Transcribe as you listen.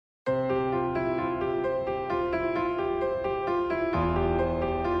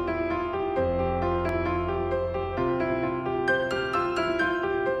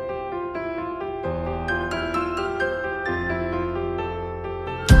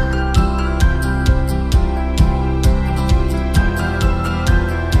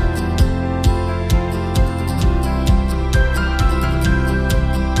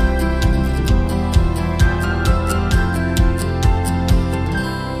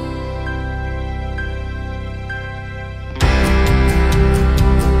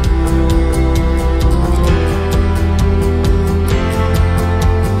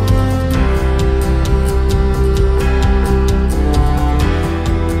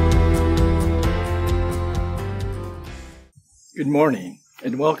Good morning,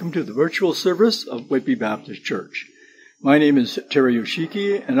 and welcome to the virtual service of Whitby Baptist Church. My name is Terry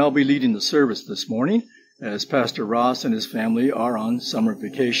Yoshiki, and I'll be leading the service this morning as Pastor Ross and his family are on summer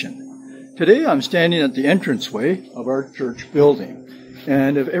vacation. Today I'm standing at the entranceway of our church building,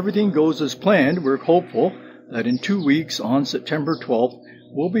 and if everything goes as planned, we're hopeful that in 2 weeks on September 12th,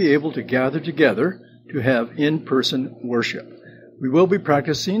 we'll be able to gather together to have in-person worship. We will be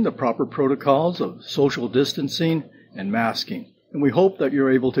practicing the proper protocols of social distancing and masking, and we hope that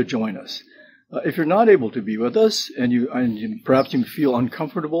you're able to join us. If you're not able to be with us and perhaps you feel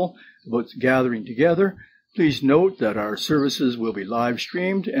uncomfortable about gathering together, please note that our services will be live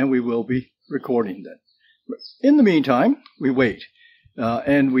streamed and we will be recording them. In the meantime, we wait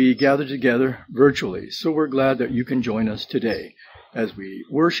and we gather together virtually, so we're glad that you can join us today as we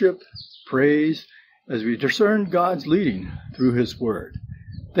worship, praise, as we discern God's leading through His Word.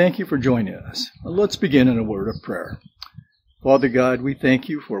 Thank you for joining us. Let's begin in a word of prayer. Father God, we thank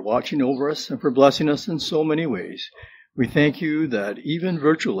you for watching over us and for blessing us in so many ways. We thank you that even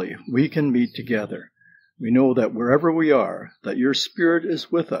virtually we can meet together. We know that wherever we are, that your Spirit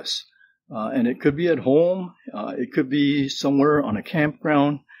is with us. And it could be at home, it could be somewhere on a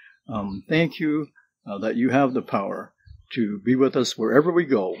campground. Thank you that you have the power to be with us wherever we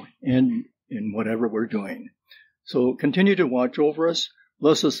go and in whatever we're doing. So continue to watch over us.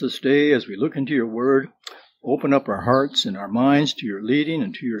 Bless us this day as we look into your word. Open up our hearts and our minds to your leading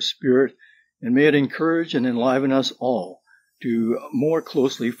and to your Spirit, and may it encourage and enliven us all to more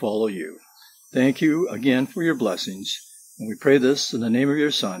closely follow you. Thank you again for your blessings, and we pray this in the name of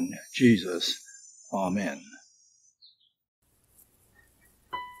your Son, Jesus. Amen.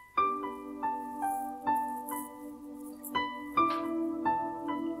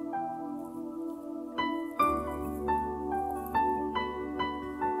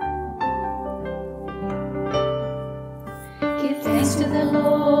 To the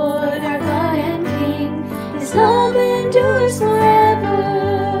Lord our God and King, His love endures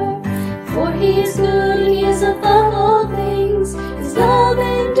forever. For He is good, He is above all things, His love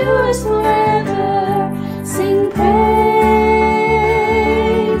endures forever. Sing praise,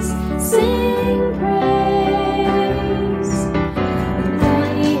 sing praise. A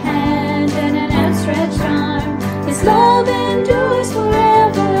mighty hand and an outstretched arm, His love endures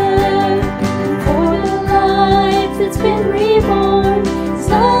forever. And for the life that's been reborn, His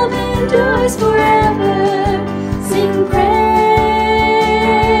love endures forever. Sing praise,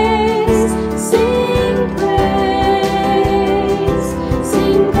 sing praise,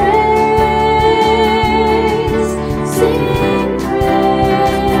 sing praise, sing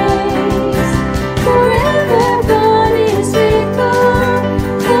praise. Forever God is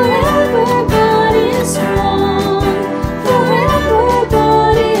faithful, forever God is strong, forever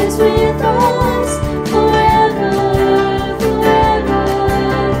God is with us, forever, forever.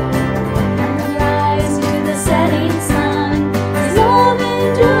 From the rise to the setting sun, His love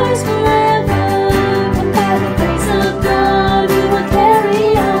endures forever. And by the grace of God we will carry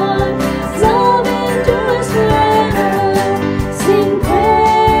on, His love endures forever. Sing praise,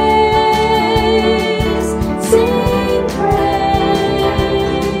 sing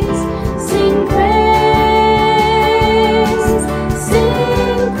praise, sing praise,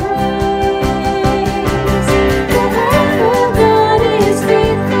 sing praise. Forever God is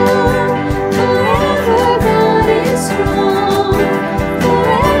faithful, forever God is strong,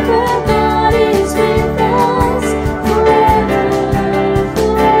 forever God is with us, forever,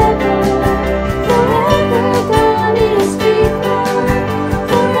 forever. Forever God is faithful,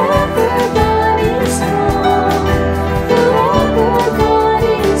 forever God is strong, forever God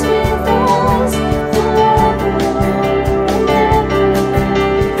is with us, forever, forever.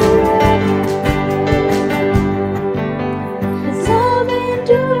 His love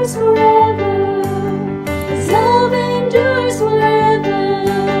endures forever. His love endures forever.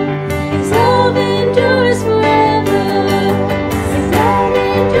 His love endures forever. His love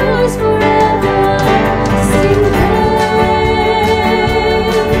endures forever. Sing praise,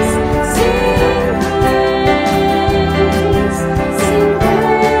 sing praise, sing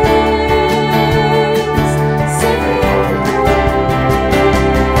praise, sing praise.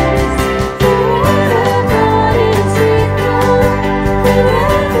 Forever God is faithful,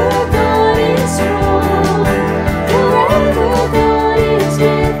 forever God is strong, forever God is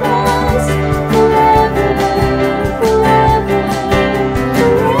with us, forever, forever.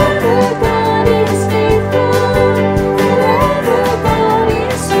 Forever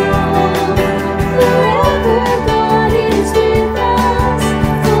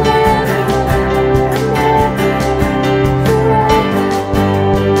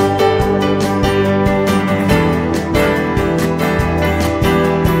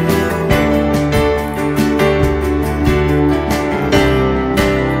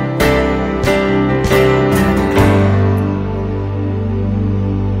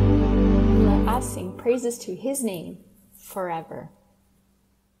praises to his name forever.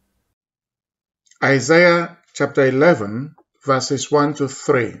 Isaiah chapter 11, verses 1 to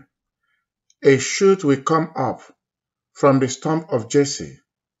 3. A shoot will come up from the stump of Jesse.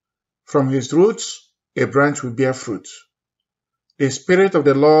 From his roots, a branch will bear fruit. The Spirit of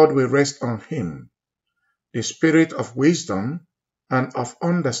the Lord will rest on him, the Spirit of wisdom and of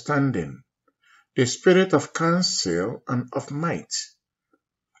understanding, the Spirit of counsel and of might,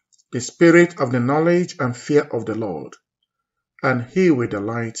 the Spirit of the knowledge and fear of the Lord, and he will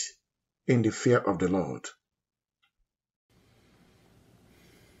delight in the fear of the Lord.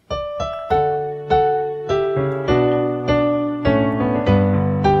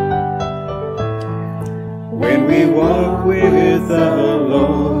 When we walk with the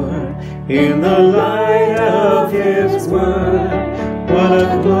Lord in the light of his word, what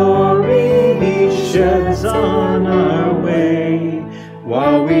a glory he sheds on our way.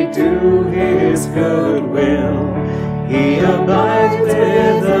 While we do his good will, he abides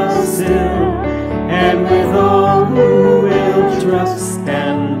with us still, and with all who will trust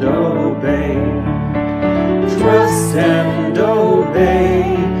and obey. Trust and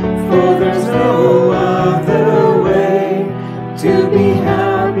obey, for there's no other way to be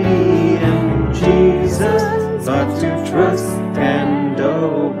happy in Jesus but to trust and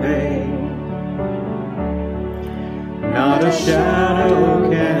obey. Not a shadow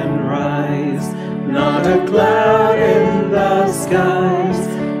can rise, not a cloud in the skies,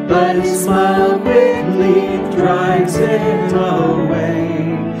 but his smile quickly drives it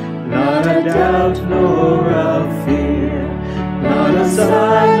away. Not a doubt nor a fear, not a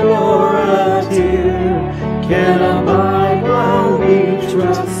sigh nor a tear can abide while we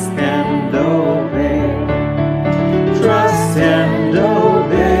trust and obey. Trust and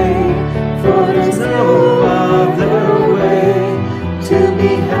obey, for there's no other way to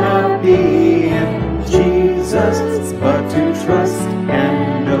be happy in Jesus but to trust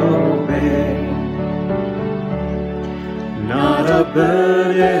and obey. Not a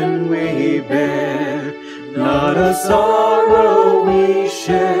burden we bear, not a sorrow we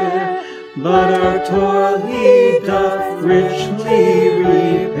share, but our toil he doth richly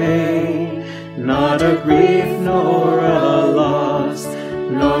repay. Not a grief nor a loss,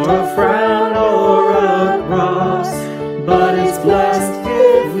 nor a frown or a cross, but is blessed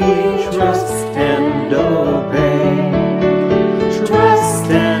if we trust and obey. Trust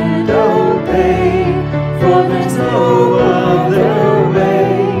and obey, for there's no other way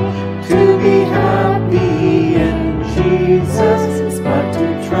to be happy in Jesus but to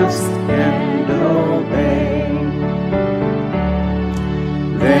trust and obey.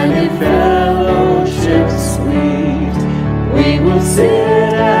 Then in fellowship sweet we will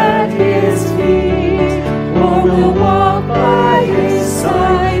sit at his feet, or we'll walk by his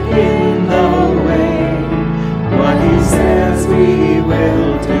side in the way. What he says we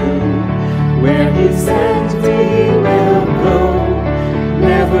will do, where he sends we will go.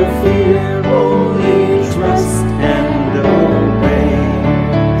 Never fear, only trust and obey.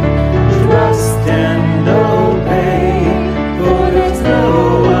 Trust and obey, for there's no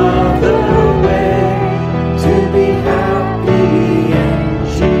other way to be happy in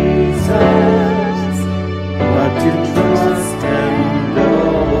Jesus but to trust and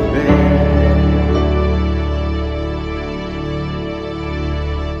obey.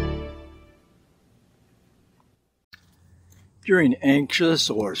 During anxious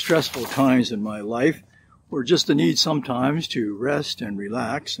or stressful times in my life, or just the need sometimes to rest and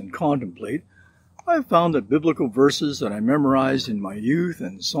relax and contemplate, I've found that biblical verses that I memorized in my youth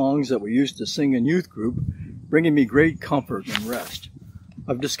and songs that we used to sing in youth group bringing me great comfort and rest.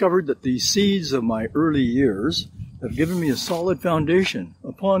 I've discovered that the seeds of my early years have given me a solid foundation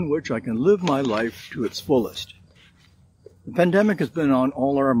upon which I can live my life to its fullest. The pandemic has been on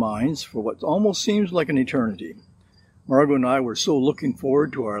all our minds for what almost seems like an eternity. Margot and I were so looking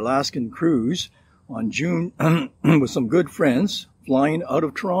forward to our Alaskan cruise on June with some good friends, flying out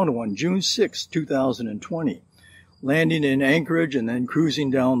of Toronto on June 6, 2020, landing in Anchorage and then cruising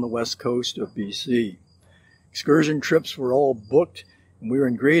down the west coast of BC. Excursion trips were all booked, and we were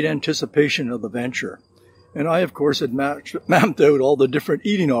in great anticipation of the venture. And I, of course, had mapped out all the different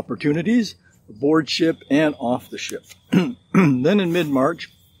eating opportunities, aboard ship and off the ship. Then in mid-March,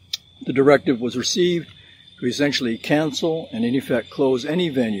 the directive was received to essentially cancel and in effect close any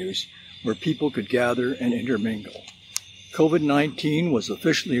venues where people could gather and intermingle. COVID-19 was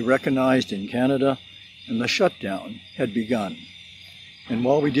officially recognized in Canada and the shutdown had begun. And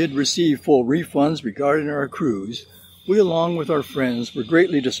while we did receive full refunds regarding our cruise, we along with our friends were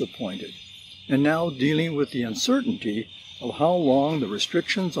greatly disappointed and now dealing with the uncertainty of how long the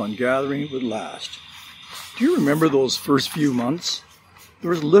restrictions on gathering would last. Do you remember those first few months? There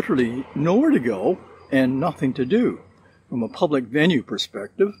was literally nowhere to go and nothing to do. From a public venue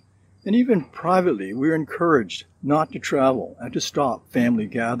perspective, and even privately, we were encouraged not to travel and to stop family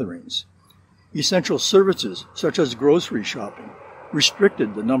gatherings. Essential services, such as grocery shopping,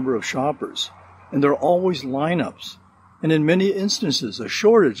 restricted the number of shoppers, and there are always lineups, and in many instances, a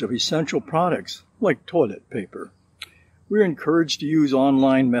shortage of essential products like toilet paper. We were encouraged to use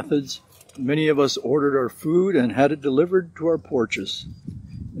online methods. Many of us ordered our food and had it delivered to our porches.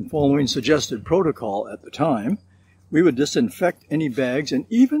 And following suggested protocol at the time, we would disinfect any bags and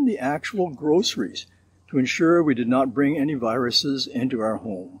even the actual groceries to ensure we did not bring any viruses into our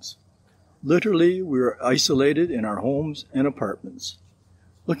homes. Literally, we were isolated in our homes and apartments.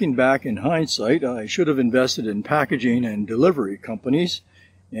 Looking back in hindsight, I should have invested in packaging and delivery companies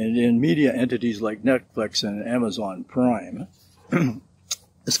and in media entities like Netflix and Amazon Prime.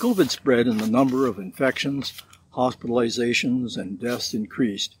 As COVID spread and the number of infections, hospitalizations, and deaths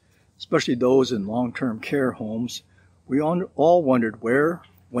increased, especially those in long-term care homes, we all wondered where,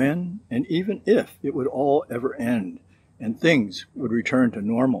 when, and even if it would all ever end and things would return to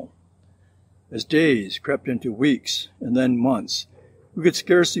normal. As days crept into weeks and then months, we could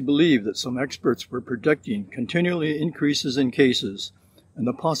scarcely believe that some experts were predicting continually increases in cases and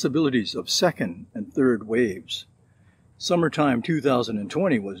the possibilities of second and third waves. Summertime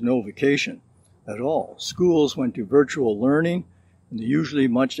 2020 was no vacation at all. Schools went to virtual learning, and the usually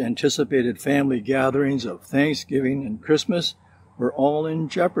much anticipated family gatherings of Thanksgiving and Christmas were all in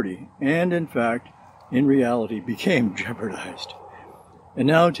jeopardy, and in fact, in reality, became jeopardized. And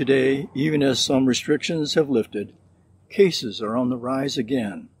now today, even as some restrictions have lifted, cases are on the rise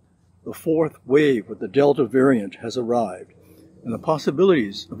again. The fourth wave with the Delta variant has arrived, and the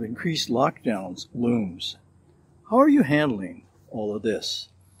possibilities of increased lockdowns looms. How are you handling all of this?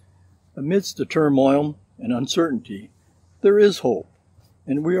 Amidst the turmoil and uncertainty, there is hope,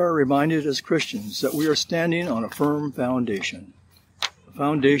 and we are reminded as Christians that we are standing on a firm foundation, a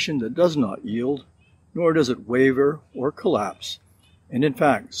foundation that does not yield, nor does it waver or collapse, and in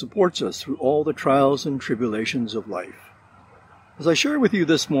fact supports us through all the trials and tribulations of life. As I share with you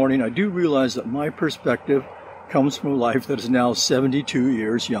this morning, I do realize that my perspective comes from a life that is now 72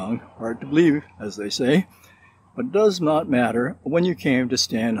 years young, hard to believe, as they say, but it does not matter when you came to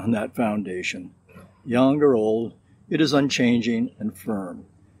stand on that foundation. Young or old, it is unchanging and firm.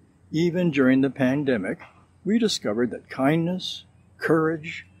 Even during the pandemic, we discovered that kindness,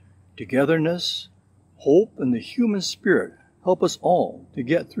 courage, togetherness, hope, and the human spirit help us all to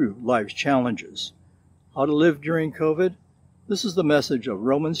get through life's challenges. How to live during COVID? This is the message of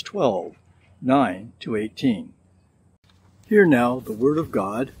Romans 12, 9-18. Hear now the Word of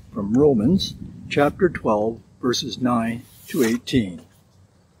God from Romans chapter 12, verses 9-18.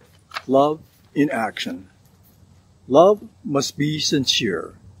 Love in action. Love must be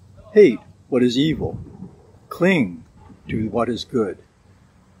sincere. Hate what is evil. Cling to what is good.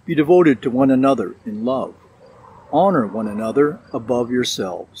 Be devoted to one another in love. Honor one another above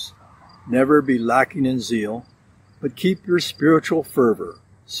yourselves. Never be lacking in zeal, but keep your spiritual fervor,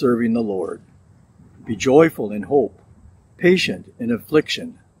 serving the Lord. Be joyful in hope, patient in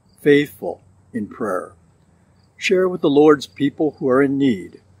affliction, faithful in prayer. Share with the Lord's people who are in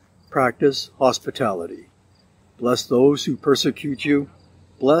need. Practice hospitality. Bless those who persecute you.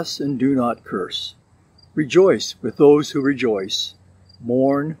 Bless and do not curse. Rejoice with those who rejoice.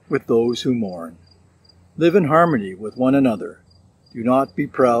 Mourn with those who mourn. Live in harmony with one another. Do not be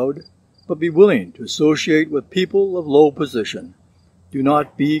proud, but be willing to associate with people of low position. Do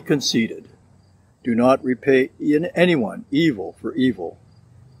not be conceited. Do not repay anyone evil for evil.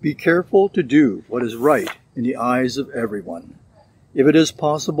 Be careful to do what is right in the eyes of everyone. If it is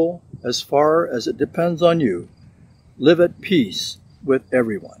possible, as far as it depends on you, live at peace with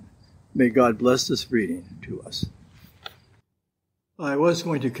everyone. May God bless this reading to us. I was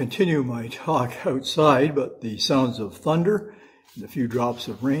going to continue my talk outside, but the sounds of thunder and a few drops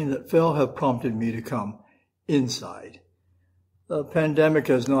of rain that fell have prompted me to come inside. The pandemic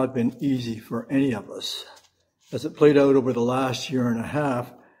has not been easy for any of us. As it played out over the last year and a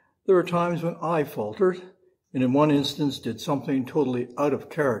half, there were times when I faltered, and in one instance did something totally out of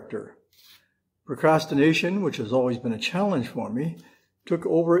character. Procrastination, which has always been a challenge for me, took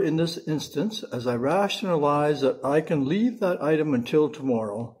over in this instance as I rationalized that I can leave that item until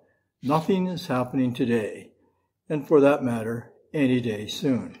tomorrow. Nothing is happening today, and for that matter, any day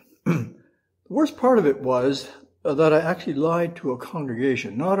soon. The worst part of it was that I actually lied to a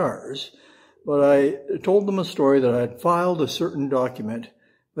congregation, not ours, but I told them a story that I had filed a certain document,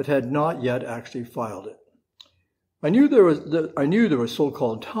 but had not yet actually filed it. I knew there was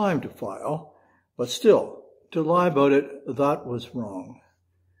so-called time to file, But still, to lie about it, that was wrong.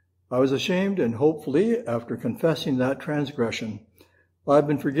 I was ashamed, and hopefully, after confessing that transgression, I've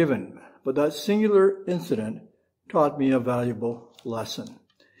been forgiven. But that singular incident taught me a valuable lesson.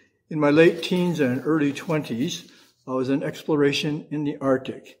 In my late teens and early 20s, I was in exploration in the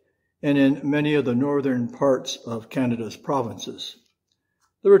Arctic and in many of the northern parts of Canada's provinces.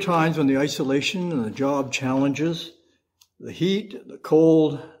 There were times when the isolation and the job challenges, the heat, the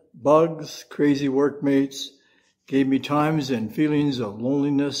cold, bugs, crazy workmates gave me times and feelings of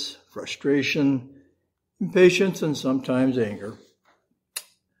loneliness, frustration, impatience, and sometimes anger.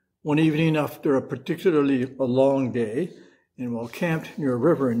 One evening after a particularly long day, and while camped near a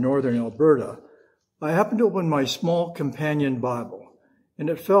river in northern Alberta, I happened to open my small companion Bible, and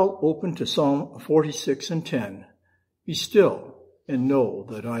it fell open to Psalm 46:10. Be still and know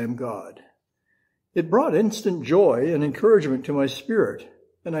that I am God. It brought instant joy and encouragement to my spirit,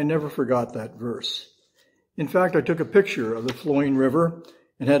 and I never forgot that verse. In fact, I took a picture of the flowing river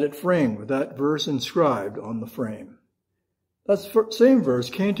and had it framed with that verse inscribed on the frame. That same verse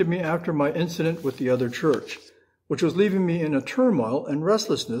came to me after my incident with the other church, which was leaving me in a turmoil and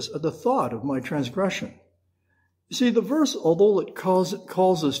restlessness at the thought of my transgression. You see, the verse, although it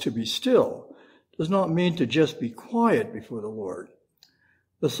calls us to be still, does not mean to just be quiet before the Lord.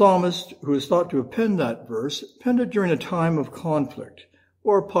 The psalmist, who is thought to have penned that verse, penned it during a time of conflict,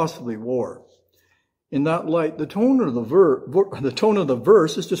 or possibly war. In that light, the tone of the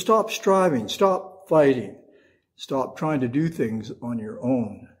verse is to stop striving, stop fighting, stop trying to do things on your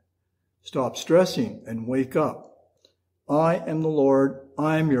own. Stop stressing and wake up. I am the Lord.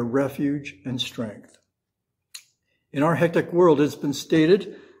 I am your refuge and strength. In our hectic world, it's been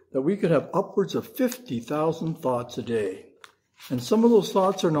stated that we could have upwards of 50,000 thoughts a day. And some of those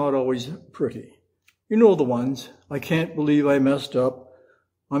thoughts are not always pretty. You know the ones. I can't believe I messed up.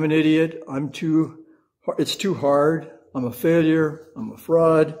 I'm an idiot. It's too hard. I'm a failure. I'm a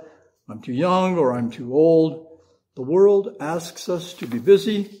fraud. I'm too young or I'm too old. The world asks us to be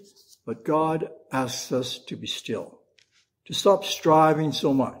busy, but God asks us to be still, to stop striving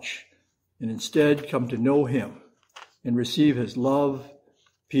so much and instead come to know him and receive his love,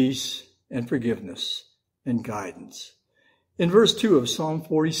 peace, and forgiveness and guidance. In verse 2 of Psalm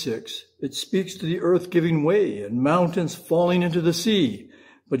 46, it speaks to the earth giving way and mountains falling into the sea,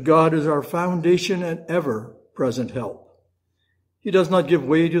 but God is our foundation and ever-present help. He does not give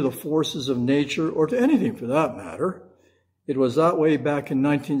way to the forces of nature or to anything for that matter. It was that way back in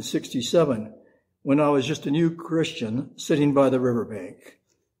 1967 when I was just a new Christian sitting by the riverbank.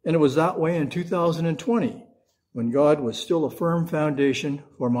 And it was that way in 2020 when God was still a firm foundation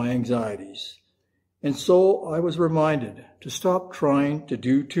for my anxieties. And so I was reminded to stop trying to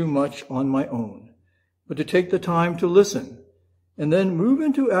do too much on my own, but to take the time to listen and then move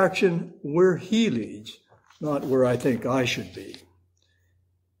into action where he leads, not where I think I should be.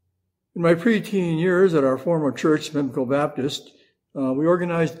 In my preteen years at our former church, Biblical Baptist,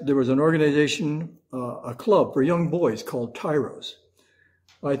 there was an organization, a club for young boys called Tyros.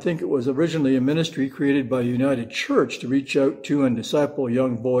 I think it was originally a ministry created by United Church to reach out to and disciple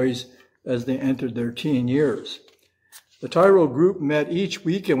young boys as they entered their teen years. The Tyro group met each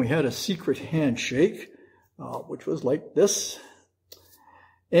week and we had a secret handshake, which was like this,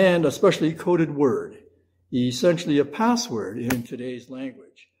 and a specially coded word, essentially a password in today's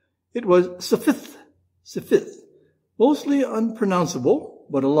language. It was Sifith, mostly unpronounceable,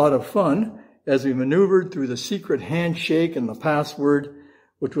 but a lot of fun as we maneuvered through the secret handshake and the password,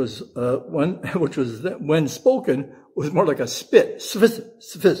 which was when spoken was more like a spit,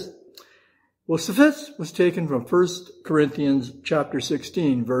 Sifith. Well, Sifith was taken from 1 Corinthians chapter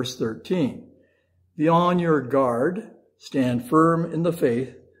 16, verse 13. Be on your guard, stand firm in the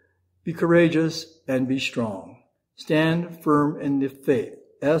faith, be courageous and be strong. Stand firm in the faith.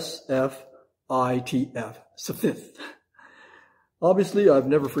 S-F-I-T-F, Sifith. Obviously, I've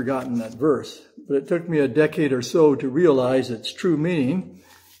never forgotten that verse, but it took me a decade or so to realize its true meaning.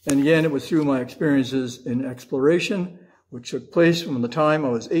 And again, it was through my experiences in exploration, which took place from the time I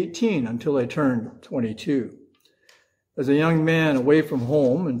was 18 until I turned 22. As a young man away from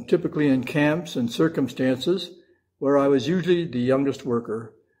home and typically in camps and circumstances where I was usually the youngest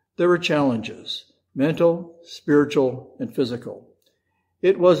worker, there were challenges, mental, spiritual, and physical.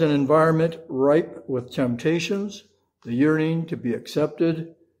 It was an environment ripe with temptations, the yearning to be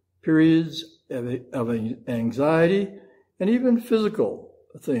accepted, periods of anxiety, and even physical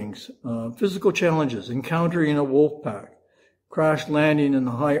things, physical challenges, encountering a wolf pack, crash landing in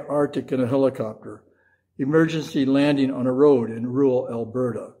the high Arctic in a helicopter, emergency landing on a road in rural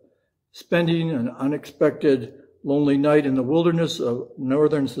Alberta, spending an unexpected lonely night in the wilderness of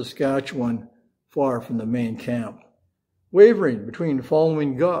northern Saskatchewan, far from the main camp, wavering between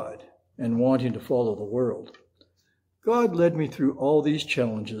following God and wanting to follow the world. God led me through all these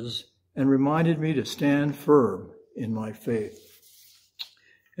challenges and reminded me to stand firm in my faith.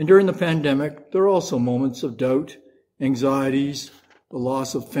 And during the pandemic, there are also moments of doubt, anxieties, the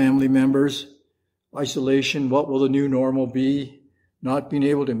loss of family members, isolation, what will the new normal be, not being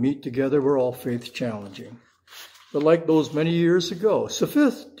able to meet together were all faith challenging. But like those many years ago,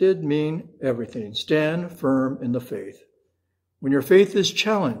 Safith did mean everything. Stand firm in the faith. When your faith is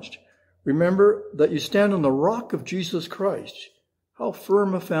challenged, remember that you stand on the rock of Jesus Christ. How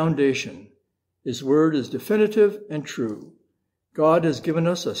firm a foundation. His word is definitive and true. God has given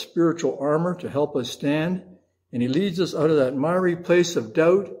us a spiritual armor to help us stand, and he leads us out of that miry place of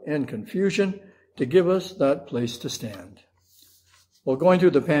doubt and confusion to give us that place to stand. While going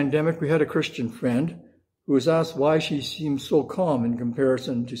through the pandemic, we had a Christian friend who was asked why she seemed so calm in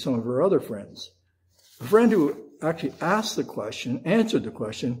comparison to some of her other friends. A friend who actually asked the question, answered the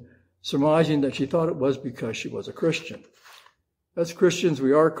question, surmising that she thought it was because she was a Christian. As Christians,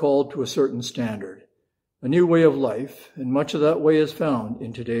 we are called to a certain standard, a new way of life, and much of that way is found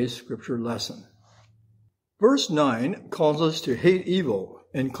in today's scripture lesson. Verse 9 calls us to hate evil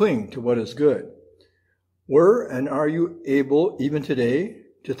and cling to what is good. Were and are you able, even today,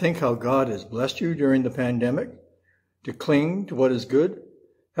 to think how God has blessed you during the pandemic? To cling to what is good?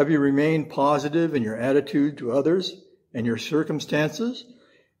 Have you remained positive in your attitude to others and your circumstances?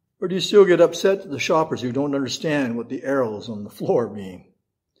 Or do you still get upset at the shoppers who don't understand what the arrows on the floor mean?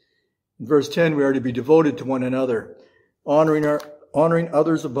 In verse 10, we are to be devoted to one another, honoring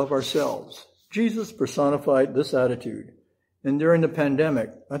others above ourselves. Jesus personified this attitude. And during the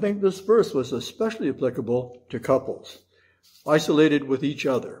pandemic, I think this verse was especially applicable to couples, isolated with each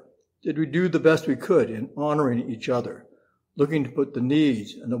other. Did we do the best we could in honoring each other, looking to put the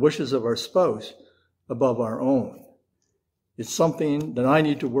needs and the wishes of our spouse above our own? It's something that I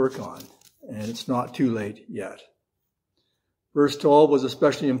need to work on, and it's not too late yet. Verse 12 was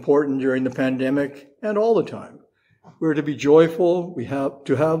especially important during the pandemic and all the time. We're to be joyful. We have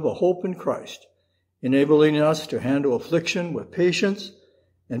to have a hope in Christ, enabling us to handle affliction with patience,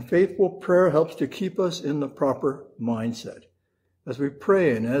 and faithful prayer helps to keep us in the proper mindset. As we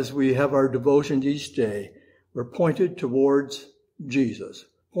pray and as we have our devotions each day, we're pointed towards Jesus,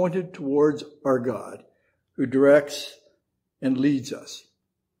 pointed towards our God, who directs and leads us.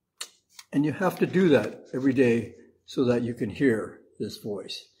 And you have to do that every day so that you can hear his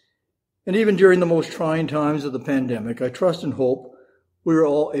voice. And even during the most trying times of the pandemic, I trust and hope we are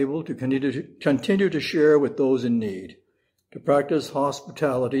all able to continue to share with those in need, to practice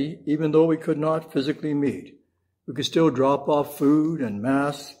hospitality even though we could not physically meet. We could still drop off food and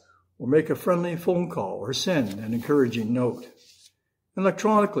masks or make a friendly phone call or send an encouraging note.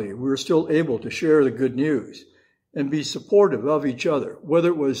 Electronically, we were still able to share the good news and be supportive of each other, whether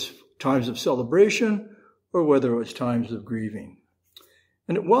it was times of celebration or whether it was times of grieving.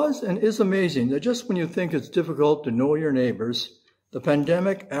 And it was and is amazing that just when you think it's difficult to know your neighbors, the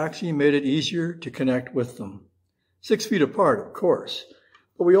pandemic actually made it easier to connect with them. 6 feet apart, of course,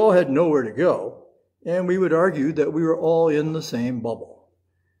 but we all had nowhere to go, and we would argue that we were all in the same bubble.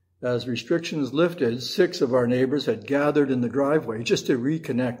 As restrictions lifted, 6 of our neighbors had gathered in the driveway just to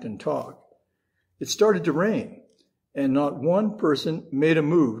reconnect and talk. It started to rain, and not one person made a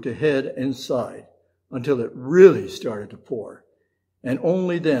move to head inside until it really started to pour. And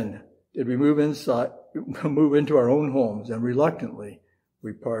only then did we move into our own homes, and reluctantly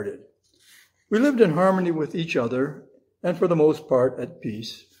we parted. We lived in harmony with each other, and for the most part at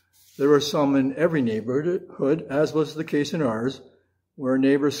peace. There were some in every neighborhood, as was the case in ours, where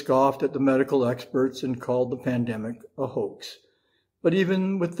neighbors scoffed at the medical experts and called the pandemic a hoax. But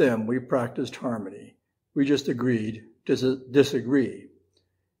even with them, we practiced harmony. We just agreed to disagree.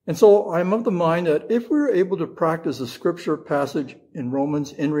 And so I'm of the mind that if we were able to practice the scripture passage in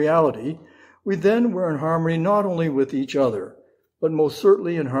Romans in reality, we then were in harmony not only with each other, but most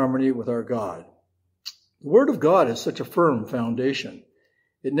certainly in harmony with our God. The Word of God is such a firm foundation.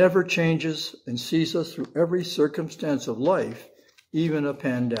 It never changes and sees us through every circumstance of life, even a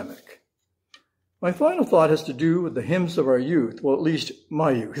pandemic. My final thought has to do with the hymns of our youth, well, at least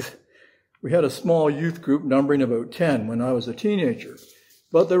my youth. We had a small youth group numbering about 10 when I was a teenager,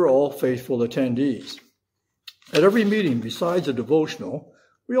 but they were all faithful attendees. At every meeting, besides a devotional,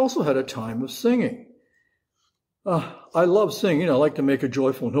 we also had a time of singing. I love singing. I like to make a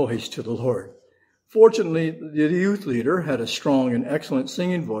joyful noise to the Lord. Fortunately, the youth leader had a strong and excellent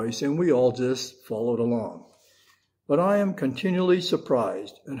singing voice, and we all just followed along. But I am continually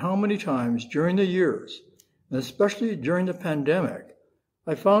surprised at how many times during the years, and especially during the pandemic,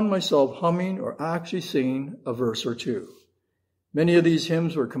 I found myself humming or actually singing a verse or two. Many of these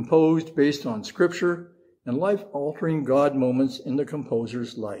hymns were composed based on scripture and life-altering God moments in the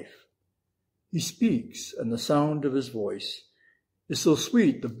composer's life. He speaks, and the sound of his voice is so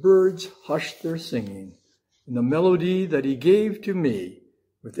sweet the birds hush their singing, and the melody that he gave to me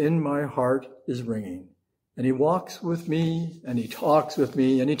within my heart is ringing. And he walks with me, and he talks with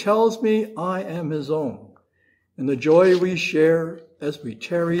me, and he tells me I am his own. And the joy we share as we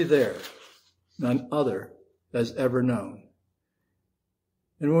tarry there, none other has ever known.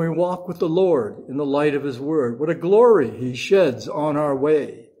 And when we walk with the Lord in the light of his word, what a glory he sheds on our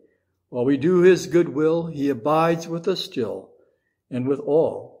way. While we do his good will, he abides with us still, and with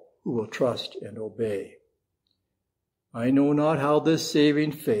all who will trust and obey. I know not how this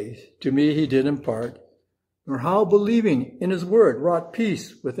saving faith to me he did impart, nor how believing in his word wrought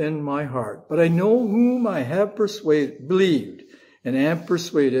peace within my heart. But I know whom I have believed, and am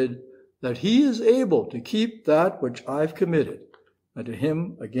persuaded that he is able to keep that which I've committed unto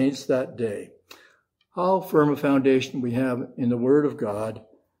him against that day. How firm a foundation we have in the word of God,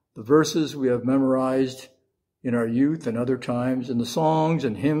 the verses we have memorized in our youth and other times, and the songs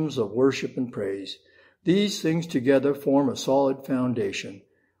and hymns of worship and praise. These things together form a solid foundation,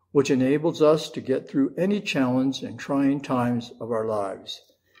 which enables us to get through any challenge and trying times of our lives.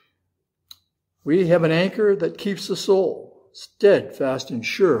 We have an anchor that keeps the soul steadfast and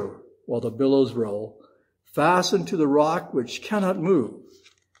sure while the billows roll, fastened to the rock which cannot move,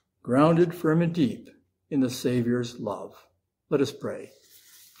 grounded firm and deep in the Savior's love. Let us pray.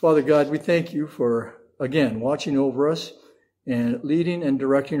 Father God, we thank you for, again, watching over us and leading and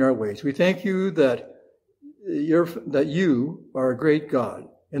directing our ways. We thank you that you are a great God,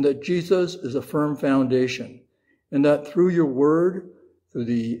 and that Jesus is a firm foundation, and that through your word, through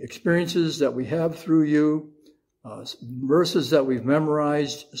the experiences that we have through you, verses that we've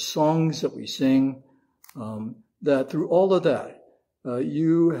memorized, songs that we sing, that through all of that,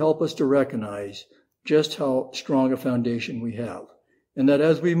 you help us to recognize just how strong a foundation we have. And that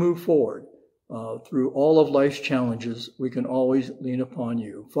as we move forward through all of life's challenges, we can always lean upon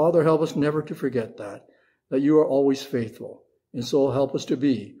you. Father, help us never to forget that you are always faithful. And so help us to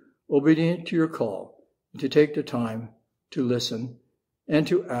be obedient to your call, and to take the time to listen and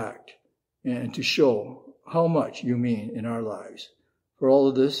to act and to show how much you mean in our lives. For all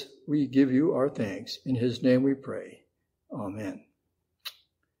of this, we give you our thanks. In his name we pray. Amen.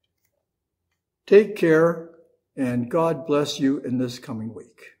 Take care, and God bless you in this coming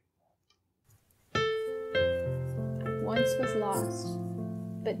week. I once was lost,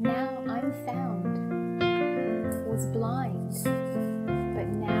 but now I'm found. Was blind, but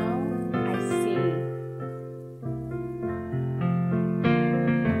now I see.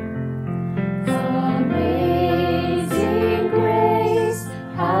 Amazing grace,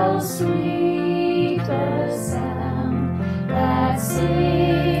 how sweet the sound that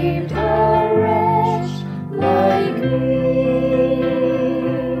saved a wretch like me.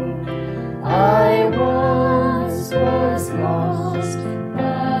 I once was lost,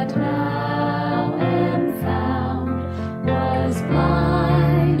 but now am found, was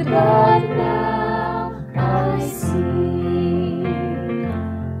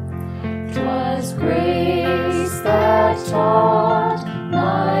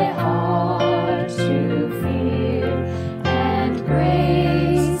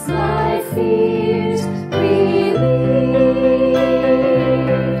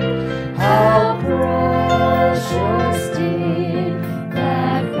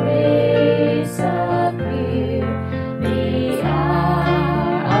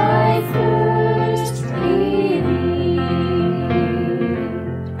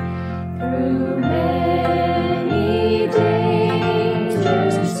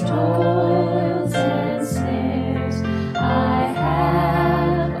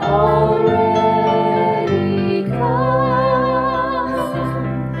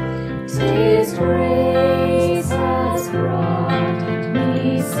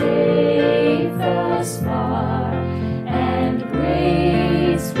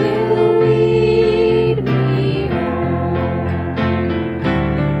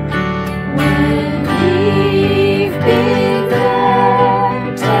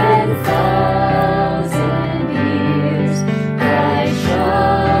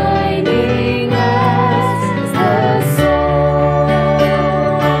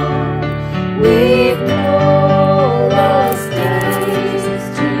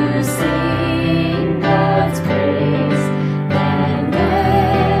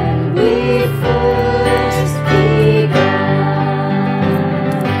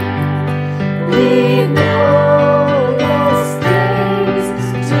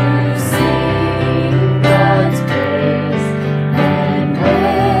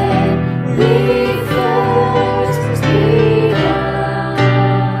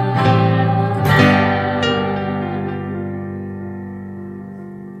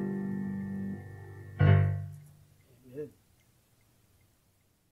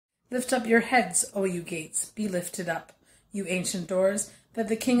Lift up your heads, O you gates, be lifted up, you ancient doors, that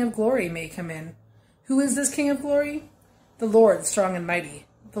the King of glory may come in. Who is this King of glory? The Lord strong and mighty,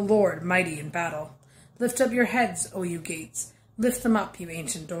 the Lord mighty in battle. Lift up your heads, O you gates, lift them up, you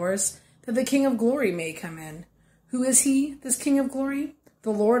ancient doors, that the King of glory may come in. Who is he, this King of glory?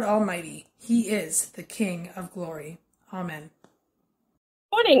 The Lord Almighty. He is the King of glory. Amen.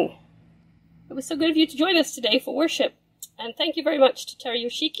 Morning. It was so good of you to join us today for worship. And thank you very much to Terry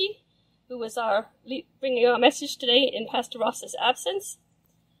Yoshiki, who was bringing our message today in Pastor Ross's absence.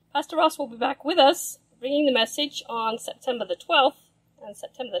 Pastor Ross will be back with us, bringing the message on September the 12th. And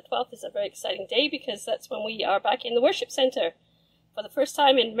September the 12th is a very exciting day because that's when we are back in the worship center for the first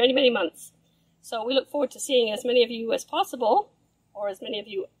time in many, many months. So we look forward to seeing as many of you as possible, or as many of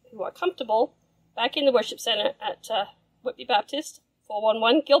you who are comfortable, back in the worship center at Whitby Baptist,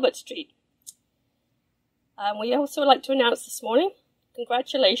 411 Gilbert Street. We also would like to announce this morning,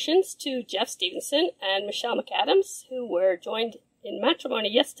 congratulations to Jeff Stevenson and Michelle McAdams, who were joined in matrimony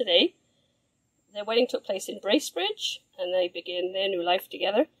yesterday. Their wedding took place in Bracebridge, and they begin their new life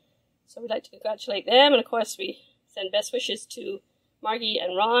together. So we'd like to congratulate them, and of course we send best wishes to Margie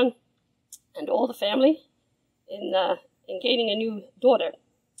and Ron and all the family in gaining a new daughter.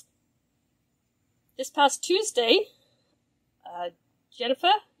 This past Tuesday,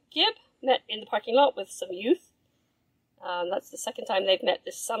 Jennifer Gibb met in the parking lot with some youth. That's the second time they've met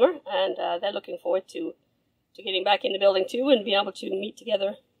this summer, and they're looking forward to getting back in the building too and being able to meet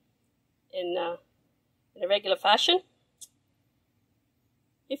together in a regular fashion.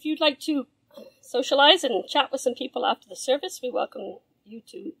 If you'd like to socialize and chat with some people after the service, we welcome you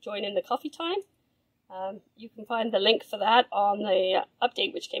to join in the coffee time. You can find the link for that on the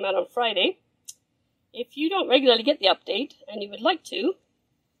update which came out on Friday. If you don't regularly get the update and you would like to,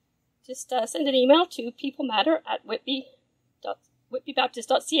 just send an email to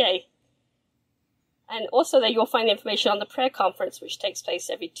peoplematter@whitbybaptist.ca. And also there you'll find the information on the prayer conference, which takes place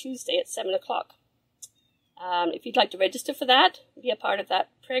every Tuesday at 7 o'clock. If you'd like to register for that, be a part of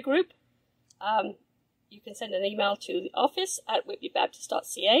that prayer group, you can send an email to the office at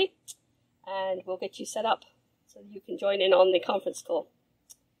whitbybaptist.ca, and we'll get you set up so you can join in on the conference call.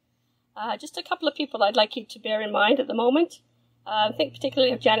 Just a couple of people I'd like you to bear in mind at the moment. I think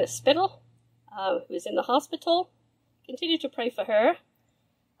particularly of Janet Spittle, who is in the hospital. Continue to pray for her.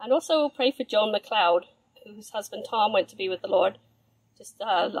 And also pray for Joan McLeod, whose husband Tom went to be with the Lord just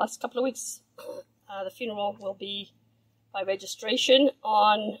last couple of weeks. The funeral will be by registration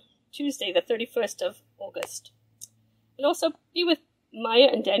on Tuesday, the 31st of August. And also be with Maya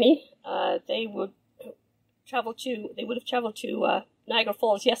and Denny. They would have traveled to Niagara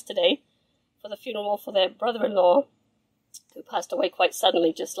Falls yesterday for the funeral for their brother-in-law, who passed away quite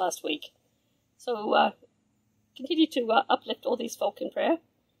suddenly just last week. So continue to uplift all these folk in prayer.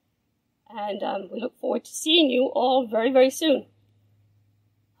 And we look forward to seeing you all very, very soon.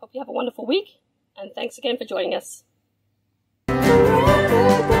 Hope you have a wonderful week. And thanks again for joining us.